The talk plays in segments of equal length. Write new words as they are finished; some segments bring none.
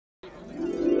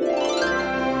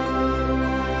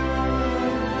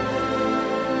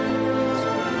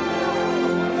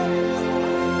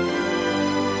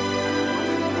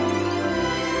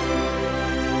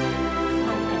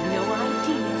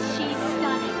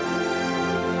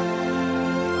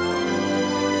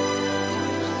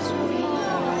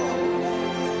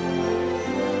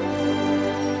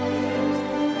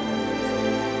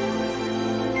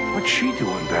she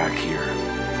doing back here?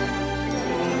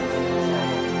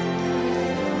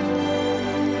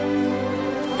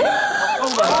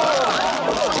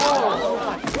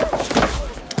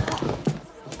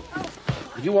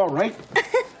 Are you all right?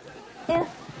 Yeah.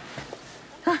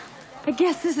 I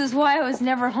guess this is why I was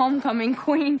never homecoming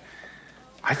queen.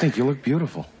 I think you look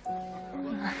beautiful.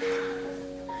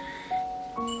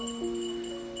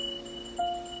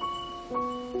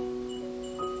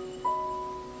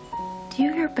 Do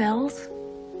you hear bells?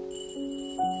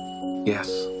 Yes.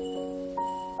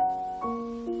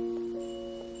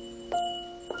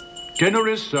 Dinner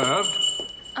is served.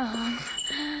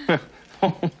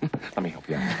 Let me help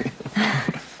you out.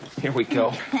 Here we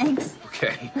go. Thanks.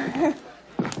 Okay.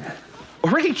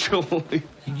 Rachel,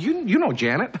 you know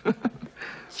Janet.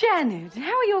 Janet,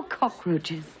 how are your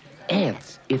cockroaches?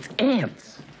 Ants. It's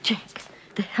ants. Jack,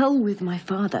 the hell with my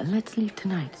father. Let's leave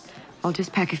tonight. I'll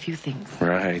just pack a few things.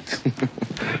 Right.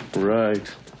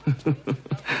 Right.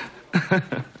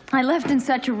 I left in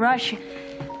such a rush.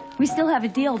 We still have a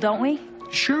deal, don't we?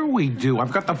 Sure we do.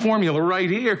 I've got the formula right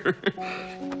here.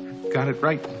 Got it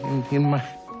right in my...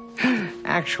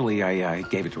 Actually, I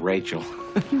gave it to Rachel.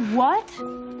 What?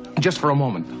 Just for a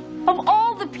moment. Of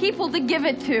all the people to give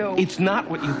it to. It's not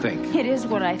what you think. It is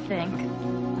what I think.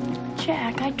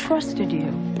 Jack, I trusted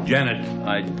you. Janet,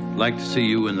 I'd like to see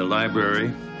you in the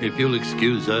library. If you'll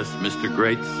excuse us, Mr.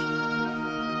 Grates.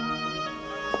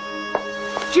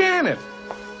 Janet!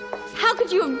 How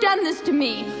could you have done this to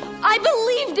me? I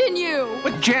believed in you!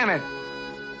 But Janet!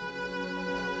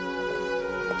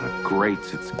 Not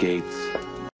Grates, it's Gates.